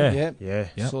against now, Canelo. yeah.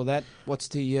 Yeah. Saw that. What's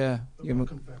the...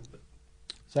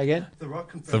 Say again? The Rock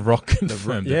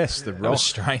confirmed it. Yes, The That Rock. was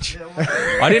strange.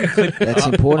 I didn't click. That's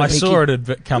important, I saw Mickey. it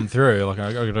had come through. Like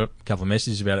I got a couple of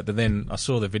messages about it, but then I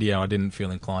saw the video. I didn't feel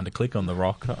inclined to click on The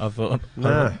Rock. I thought,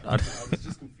 No. I was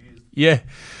just confused. Yeah,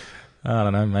 I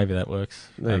don't know. Maybe that works.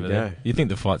 There you go. You think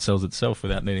the fight sells itself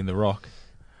without needing The Rock?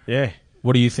 Yeah.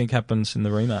 What do you think happens in the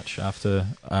rematch? After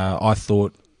I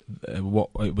thought it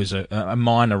was a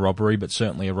minor robbery, but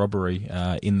certainly a robbery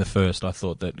in the first. I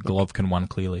thought that Golovkin won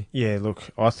clearly. Yeah, look,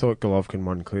 I thought Golovkin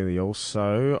won clearly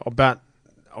also, but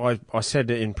I said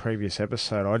it in previous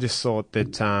episode, I just thought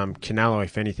that Canelo,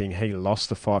 if anything, he lost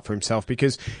the fight for himself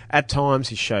because at times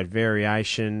he showed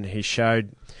variation, he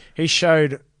showed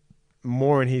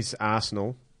more in his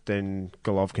arsenal than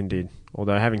Golovkin did.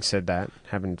 Although, having said that,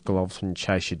 having Golovkin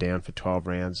chase you down for 12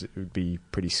 rounds, it would be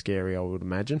pretty scary, I would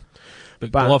imagine.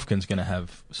 But Golovkin's going to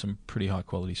have some pretty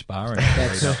high-quality sparring.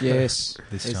 Yes.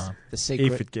 This time. The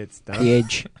secret. If it gets done. The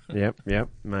edge. Yep,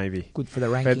 maybe. Good for the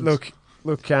rankings. But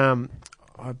look,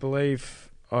 I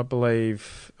believe,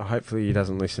 hopefully he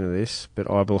doesn't listen to this, but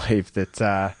I believe that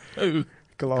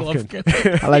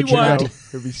Golovkin. I'll let you know.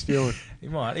 He'll be spewing. He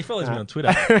might. He follows me on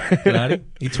Twitter.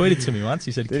 He tweeted to me once.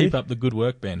 He said, "Keep up the good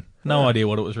work, Ben." No idea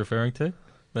what it was referring to,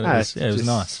 but it was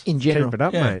nice. In general. Keep it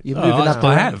up, mate. You're moving up.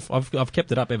 I have. I've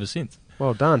kept it up ever since.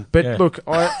 Well done. But look,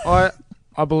 I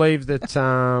believe that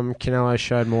Canelo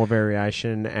showed more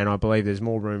variation, and I believe there's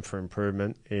more room for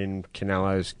improvement in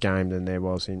Canelo's game than there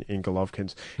was in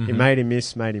Golovkin's. Mm-hmm. He made him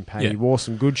miss, made him pay. Yeah. He wore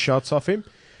some good shots off him,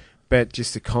 but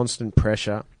just the constant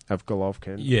pressure of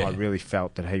Golovkin, I really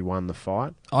felt that he won the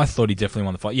fight. I thought he definitely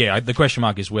won the fight. Yeah, the question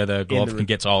mark is whether Golovkin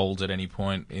gets old at any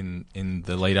point in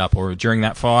the lead up or during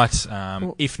that fight.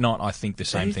 If not, I think the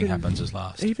same thing happens as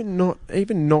last. Even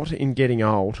not in getting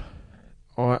old,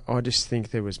 I just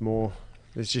think there's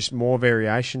just more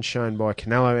variation shown by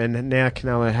Canelo, and now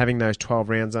Canelo having those 12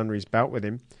 rounds under his belt with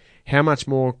him, how much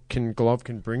more can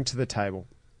Golovkin bring to the table?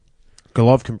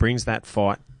 Golovkin brings that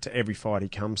fight to every fight he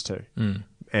comes to.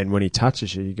 And when he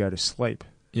touches you go to sleep.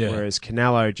 Yeah. Whereas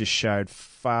Canelo just showed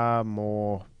far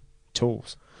more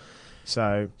tools.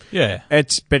 So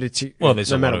there's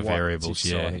a lot of variables.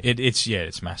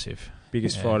 It's massive.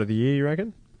 Biggest fight of the year, you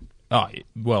reckon? Oh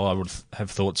well, I would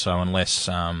have thought so, unless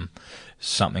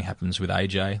something happens with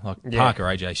AJ. Like Parker,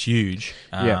 AJ's huge.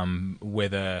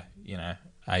 Whether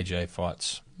AJ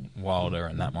fights Wilder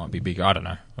and that might be bigger. I don't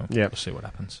know. We'll see what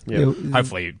happens.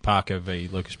 Hopefully Parker v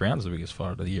Lucas Brown's the biggest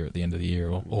fight of the year at the end of the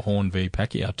year, or Horn v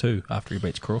Pacquiao too after he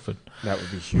beats Crawford. That would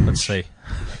be huge. Let's see.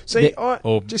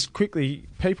 Just quickly,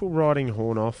 people writing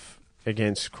Horn off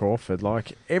against Crawford,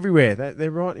 like everywhere,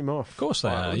 they're writing him off. Of course they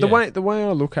are. The way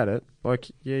I look at it, like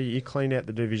you cleaned out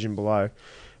the division below,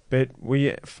 but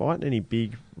we fighting any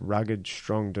big, rugged,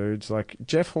 strong dudes. Like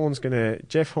Jeff Horn's gonna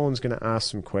ask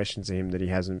some questions of him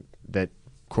that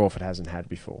Crawford hasn't had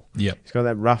before. Yep. He's got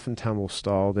that rough and tumble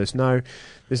style. There's no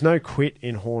quit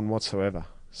in Horn whatsoever.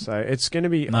 So it's going to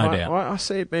be. No doubt. I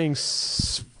see it being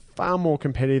far more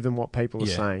competitive than what people are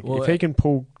saying. Well, if he can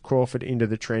pull Crawford into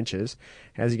the trenches,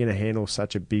 how's he going to handle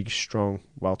such a big, strong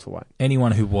welterweight?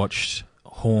 Anyone who watched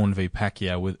Horn v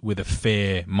Pacquiao with a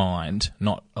fair mind,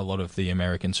 not a lot of the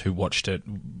Americans who watched it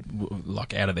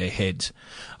like out of their heads,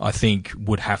 I think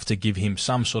would have to give him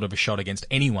some sort of a shot against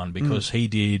anyone because he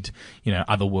did,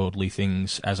 otherworldly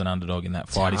things as an underdog in that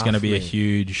fight. He's going to be a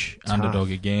huge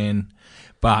underdog again.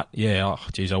 But, I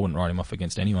wouldn't write him off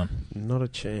against anyone. Not a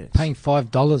chance. Paying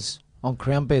 $5 on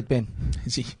Crown Bet, Ben.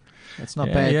 Is he? That's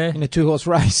not bad in a 2-horse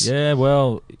race. Yeah,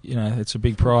 well, it's a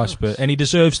big price, and he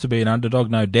deserves to be an underdog,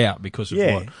 no doubt, because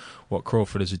of what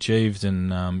Crawford has achieved, and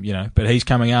but he's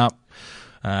coming up.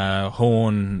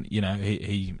 Horn,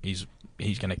 he's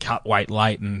going to cut weight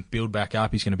late and build back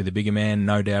up. He's going to be the bigger man,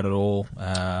 no doubt at all.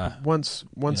 Once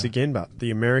again, but the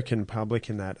American public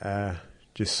in that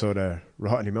just sort of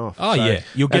writing him off. Oh so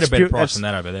you'll get a better price than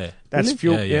that over there. That's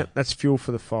fuel. Yeah, that's fuel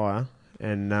for the fire.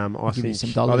 And I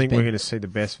think we're going to see the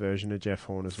best version of Jeff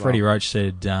Horn as well. Freddie Roach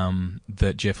said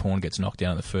that Jeff Horn gets knocked out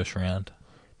in the first round.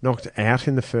 Knocked out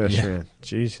in the first round?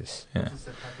 Jesus. Yeah.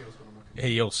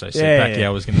 He also said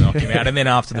Pacquiao was going to knock him out. And then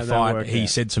after the fight, he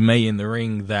said to me in the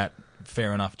ring that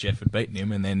fair enough, Jeff had beaten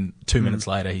him. And then 2 minutes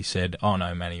later, he said, oh,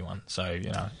 no, Manny won. So,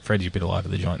 Freddie's a bit all over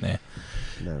the joint there.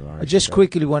 No worries. I just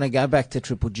quickly want to go back to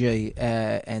Triple G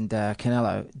and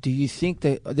Canelo. Do you think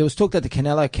that there was talk that the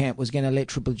Canelo camp was going to let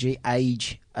Triple G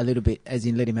age a little bit, as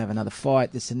in let him have another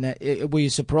fight, this and that? Were you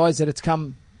surprised that it's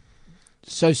come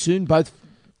so soon, both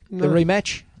the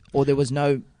rematch, or there was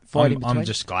no fight in between? I'm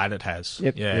just glad it has.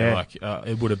 Yep. Yeah. Like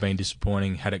it would have been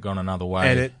disappointing had it gone another way.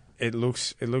 And it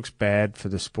looks bad for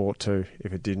the sport too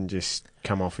if it didn't just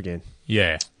come off again.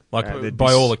 Yeah. Like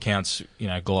by all accounts,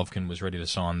 Golovkin was ready to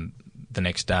sign the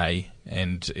next day,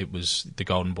 and it was the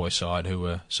Golden Boy side who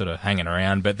were sort of hanging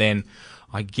around. But then,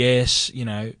 I guess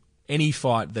any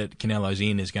fight that Canelo's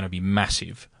in is going to be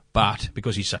massive, but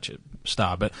because he's such a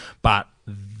star. But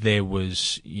there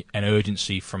was an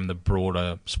urgency from the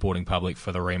broader sporting public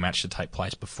for the rematch to take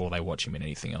place before they watch him in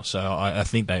anything else. So I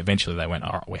think they eventually went,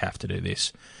 all right, we have to do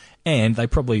this, and they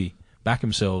probably back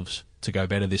themselves to go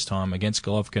better this time against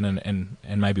Golovkin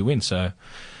and maybe win. So,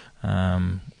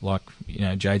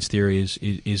 Jade's theory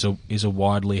is a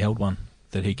widely held one,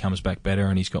 that he comes back better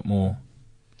and he's got more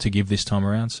to give this time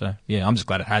around. So, yeah, I'm just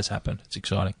glad it has happened. It's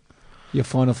exciting. Your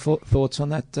final thoughts on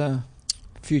that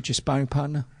future sparring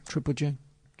partner, Triple G?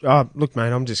 Oh, look,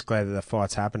 mate, I'm just glad that the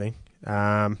fight's happening.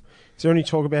 Is there any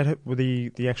talk about it with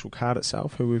the actual card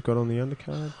itself, who we've got on the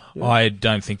undercard? Yeah. I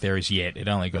don't think there is yet. It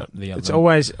only got the other. It's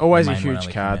always a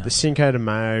huge card. The Cinco de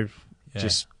Mayo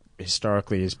just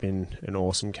historically has been an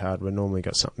awesome card. We've normally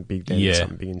got something big then and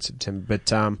something big in September.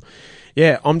 But,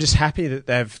 I'm just happy that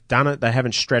they've done it. They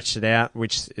haven't stretched it out,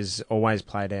 which is always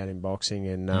played out in boxing,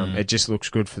 and it just looks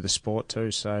good for the sport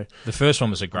too. So the first one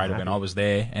was a great event. I was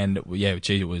there, and it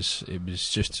was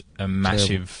just a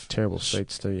massive... Terrible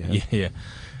seats too, you had. Yeah.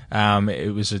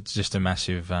 It was just a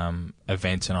massive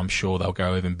event, and I'm sure they'll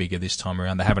go even bigger this time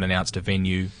around. They haven't announced a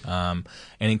venue, and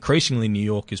increasingly New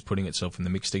York is putting itself in the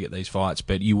mix to get these fights,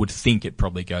 but you would think it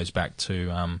probably goes back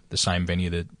to the same venue,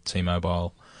 the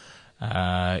T-Mobile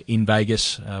in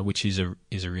Vegas, which is a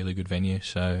really good venue.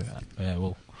 So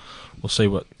we'll see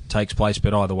what takes place,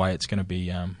 but either way, it's going to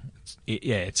be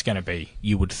it's going to be,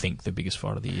 you would think, the biggest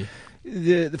fight of the year.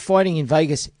 The fighting in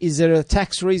Vegas, is there a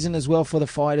tax reason as well for the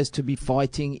fighters to be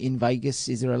fighting in Vegas?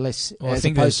 Is there a less as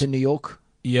opposed to New York?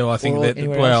 Yeah, well, I think that.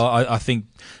 Well, I think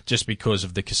just because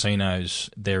of the casinos,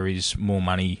 there is more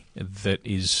money that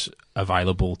is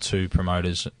available to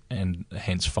promoters and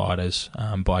hence fighters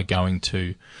by going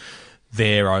to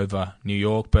there over New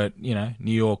York. But New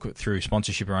York, through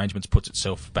sponsorship arrangements, puts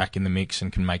itself back in the mix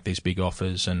and can make these big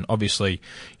offers. And obviously,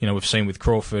 we've seen with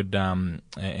Crawford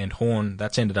and Horn,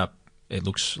 that's ended up, it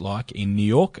looks like, in New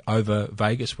York over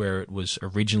Vegas, where it was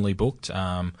originally booked,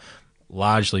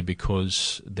 largely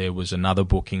because there was another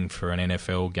booking for an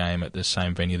NFL game at the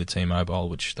same venue, the T-Mobile,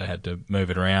 which they had to move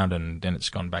it around, and then it's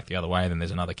gone back the other way, then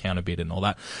there's another counter bid and all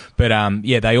that. But,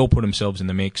 they all put themselves in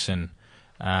the mix, and,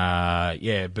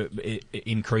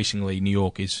 increasingly New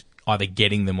York is either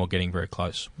getting them or getting very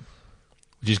close.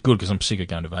 Which is good, because I'm sick of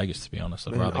going to Vegas, to be honest.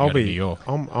 I'd rather go to New York.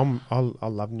 I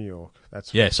love New York.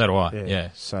 So do I. Yeah.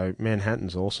 So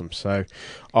Manhattan's awesome. So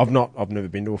I've never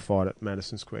been to a fight at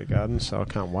Madison Square Garden, so I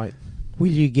can't wait.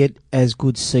 Will you get as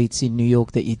good seats in New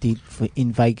York that you did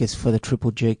in Vegas for the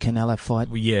Triple G Canelo fight?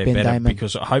 Well, yeah, Ben better, Damon,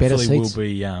 because hopefully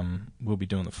we'll be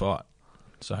doing the fight.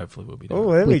 So hopefully we'll be doing.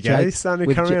 Oh, there we go. He's starting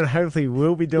to come around. Hopefully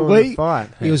we'll be doing the fight.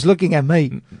 He was looking at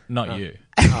me, not you.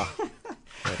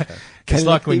 Okay. It's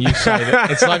like when you say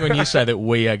that. It's like when you say that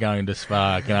we are going to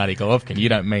spar Gennady Golovkin. You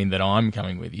don't mean that I'm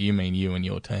coming with you. You mean you and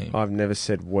your team. I've never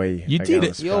said we. You did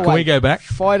it. Can we go back?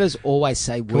 Fighters always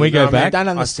say we. Can we go back? I don't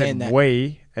understand I said that.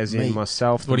 We, as in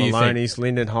myself, the What do you think? Maloneys,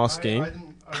 Lyndon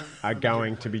Hosking, are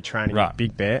going to be training with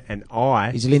Big Bear, and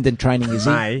I. Is Lyndon training? Is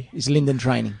he? Is Lyndon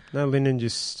training? No, Lyndon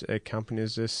just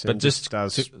accompanies us. But just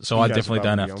does. So I definitely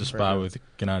don't have to spar with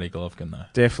Gennady Golovkin, though.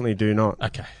 Definitely do not.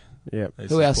 Okay. Yeah.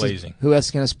 Who else is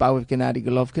going to spar with Gennady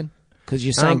Golovkin? Because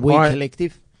you're saying we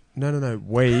collective? No.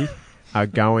 We are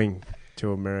going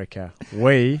to America.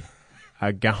 We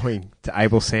are going to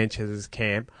Abel Sanchez's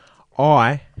camp.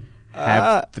 I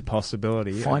have the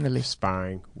possibility of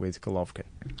sparring with Golovkin.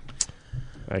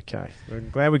 Okay. We're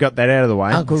glad we got that out of the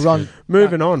way. Uncle Ron.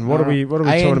 Moving on. What are we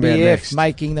talking about next?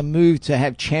 Making the move to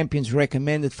have champions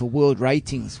recommended for world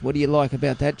ratings. What do you like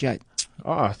about that, Jake?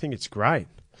 Oh, I think it's great.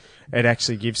 It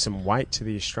actually gives some weight to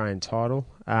the Australian title,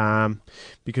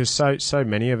 because so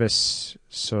many of us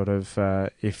sort of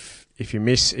if you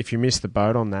miss the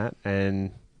boat on that,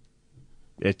 and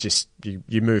it just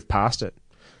you move past it.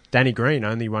 Danny Green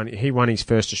won his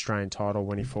first Australian title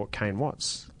when he fought Kane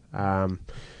Watts a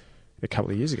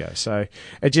couple of years ago. So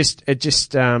it just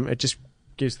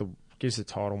gives the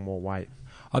title more weight.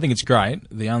 I think it's great.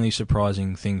 The only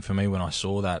surprising thing for me when I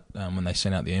saw that, when they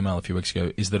sent out the email a few weeks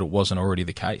ago, is that it wasn't already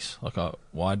the case. Like,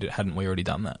 hadn't we already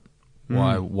done that?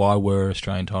 Why were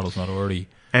Australian titles not already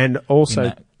and also in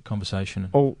that conversation?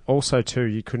 Also, too,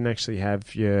 you couldn't actually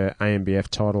have your AMBF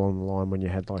title on the line when you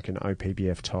had like an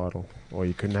OPBF title, or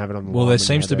you couldn't have it on the line. Well, there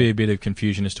seems to be a bit of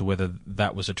confusion as to whether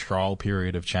that was a trial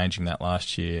period of changing that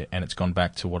last year and it's gone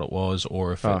back to what it was,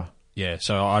 or if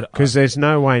because there's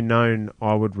no way known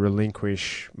I would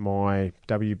relinquish my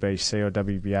WBC or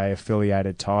WBA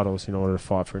affiliated titles in order to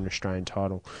fight for an Australian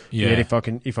title. Yeah. Yet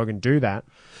if I can do that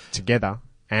together.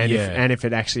 And if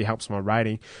it actually helps my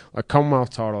rating, a Commonwealth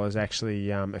title is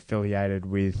actually affiliated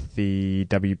with the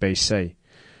WBC,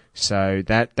 so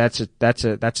that's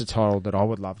a title that I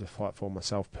would love to fight for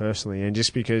myself personally, and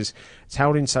just because it's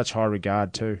held in such high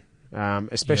regard too,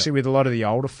 especially with a lot of the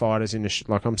older fighters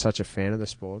like I'm such a fan of the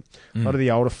sport. A lot of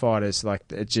the older fighters like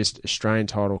it's just Australian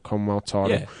title, Commonwealth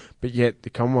title, but yet the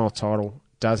Commonwealth title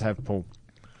does have pull.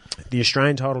 The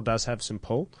Australian title does have some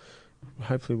pull.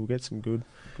 Hopefully, we'll get some good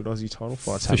Aussie title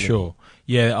fights for sure.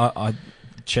 Yeah, I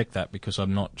checked that because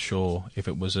I'm not sure if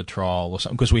it was a trial or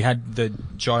something. Because we had the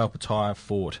Jai Opetaia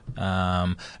fought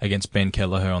against Ben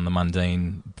Kelleher on the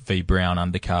Mundine v Brown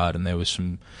undercard, and there was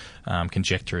some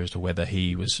conjecture as to whether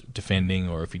he was defending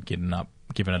or if he'd given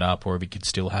it up, or if he could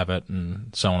still have it,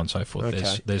 and so on and so forth.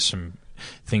 Okay. There's some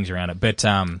things around it. But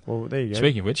well, there you go.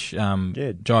 Speaking of which, Jai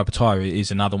Opetaia is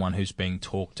another one who's being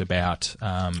talked about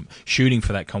shooting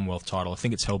for that Commonwealth title. I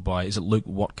think it's held by, is it Luke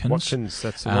Watkins? Watkins,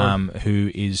 that's the one.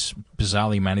 Who is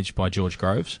bizarrely managed by George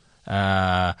Groves.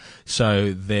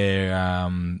 So there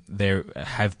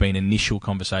have been initial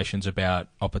conversations about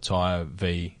Opetaia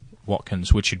v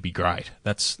Watkins, which should be great.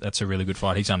 That's a really good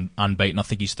fight. He's unbeaten. I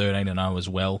think he's 13-0 as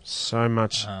well. So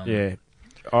much,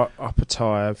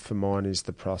 Opetaia for mine is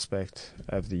the prospect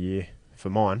of the year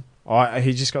for mine.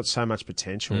 He just got so much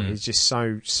potential. He's just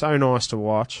so nice to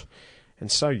watch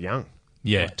and so young.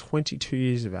 Yeah, like 22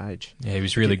 years of age. Yeah, he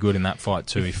was really good in that fight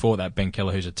too. He fought that Ben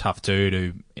Keller, who's a tough dude,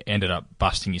 who ended up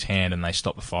busting his hand, and they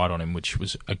stopped the fight on him, which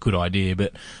was a good idea.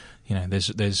 But you know, they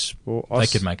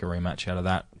could make a rematch out of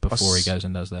that before he goes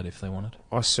and does that if they wanted.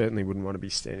 I certainly wouldn't want to be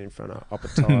standing in front of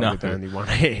Opetaia with only one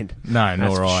hand. No,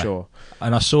 nor I. Sure.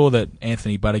 And I saw that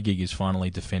Anthony Buttigieg is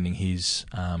finally defending his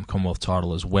Commonwealth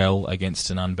title as well against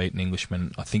an unbeaten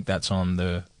Englishman. I think that's on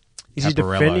the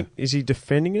Paparello. Is he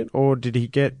defending it, or did he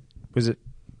get? Is it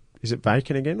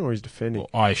vacant again, or is defending? Well,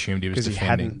 I assumed he was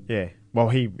defending. Well,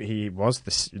 he was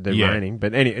the reigning,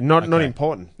 but not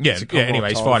important. Yeah. Anyway,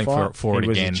 he's fighting for it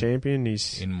again. He was a champion.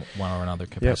 He's in one or another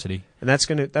capacity. Yep.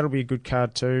 And that'll be a good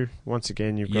card too. Once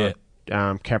again, you've got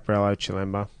Caparello,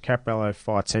 Chilemba. Caparello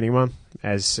fights anyone,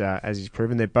 as he's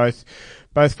proven. They're both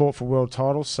fought for world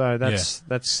titles, so that's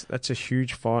a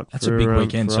huge fight. That's a big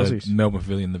weekend. So Aussies. Melbourne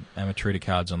Pavilion, the Amateur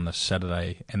cards on the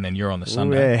Saturday, and then you're on the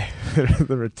Sunday. Yeah,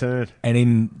 the return. And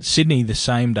in Sydney, the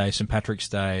same day, St Patrick's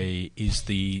Day, is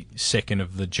the second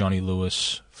of the Johnny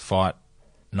Lewis fight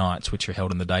nights, which are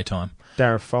held in the daytime.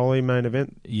 Dara Foley main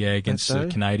event. Yeah, against a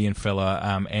Canadian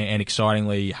fella. And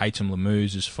excitingly, Hatem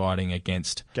Lamuz is fighting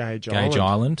against Gage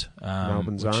Island,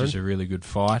 Melbourne's which own. is a really good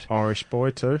fight. Irish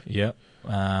boy too. Yep.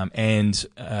 And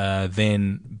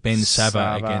then Ben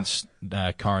Saba against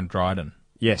Corin Dryden.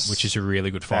 Yes, which is a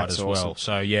really good fight as well.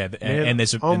 So yeah, and they're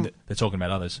talking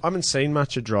about others. I haven't seen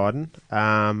much of Dryden.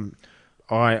 I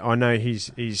know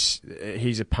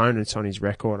his opponents on his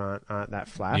record aren't that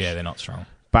flash. Yeah, they're not strong.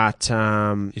 But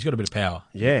he's got a bit of power.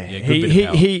 Yeah, good bit of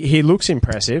power. He looks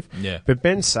impressive. Yeah, but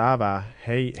Ben Saba,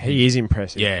 he is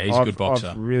impressive. Yeah, he's a good boxer.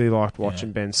 I've really liked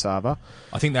watching Ben Saba.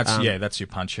 I think that's your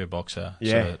puncher boxer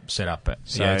sort of set up. But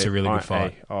so it's a really good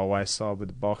fight. I always side with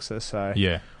the boxer. So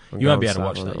yeah, you won't be able to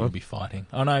watch that. You'll be fighting.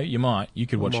 Oh no, you might. You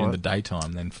could watch it in the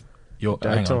daytime. Then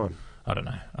daytime. I don't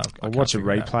know. I'll watch a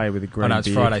replay with a green beard. I know it's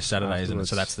Friday, Saturday, isn't it?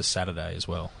 So that's the Saturday as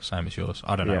well, same as yours.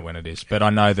 I don't know when it is, but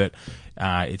I know that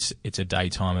it's a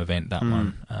daytime event, that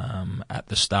one, at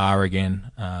the Star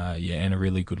again, and a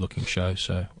really good-looking show,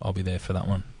 so I'll be there for that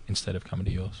one instead of coming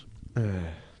to yours.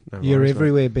 You're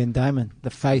everywhere, Ben Damon,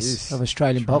 the face of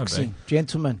Australian boxing.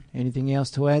 Gentlemen, anything else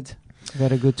to add? You've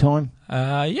had a good time?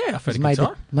 I've had a good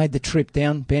time. Made the trip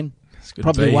down, Ben.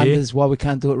 Probably wonders why we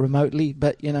can't do it remotely,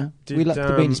 but we like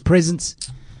to be in his presence.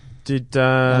 Did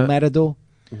El Matador?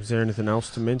 Was there anything else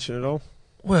to mention at all?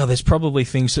 Well, there's probably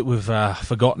things that we've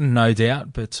forgotten, no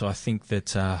doubt, but I think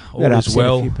that all is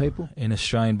well in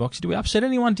Australian boxing. Did we upset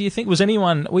anyone? Do you think was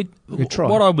anyone?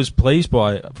 What I was pleased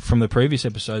by from the previous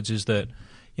episodes is that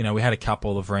we had a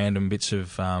couple of random bits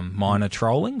of minor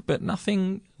trolling, but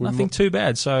nothing too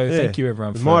bad. So thank you,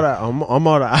 everyone. I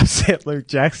might have upset Luke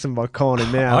Jackson by calling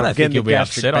him out. I don't think you'll be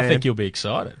upset. I think you'll be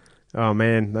excited. Oh,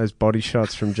 man, those body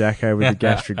shots from Jacko with the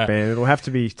gastric band. It'll have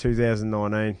to be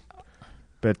 2019.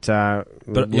 But I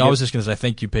was just going to say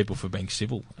thank you, people, for being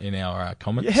civil in our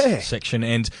comments section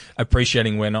and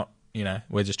appreciating we're not,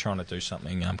 we're just trying to do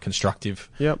something constructive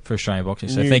for Australian boxing.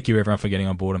 So thank you, everyone, for getting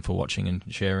on board and for watching and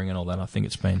sharing and all that. I think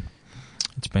it's been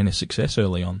a success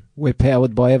early on. We're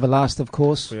powered by Everlast, of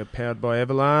course. We are powered by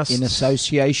Everlast. In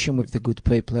association with the good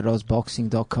people at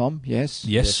ozboxing.com, yes?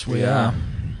 Yes, we are.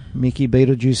 Mickey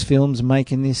Beetlejuice Films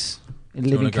making this in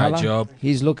living colour. Doing a great job.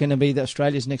 He's looking to be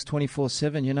Australia's next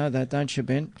 24/7. You know that, don't you,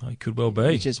 Ben? He could well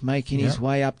be. He's just making his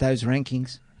way up those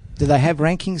rankings. Do they have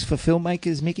rankings for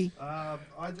filmmakers, Mickey? I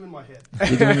do in my head.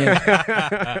 You're doing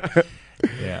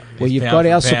Yeah. Well, you've got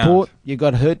our support. You've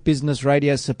got Hurt Business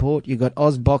Radio support. You've got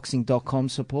ozboxing.com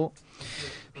support.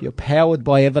 You're powered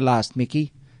by Everlast,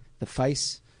 Mickey. The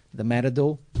face, the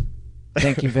matador.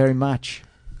 Thank you very much.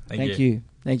 Thank you.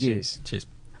 Thank you. Cheers.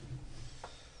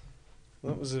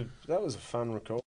 That was a fun record.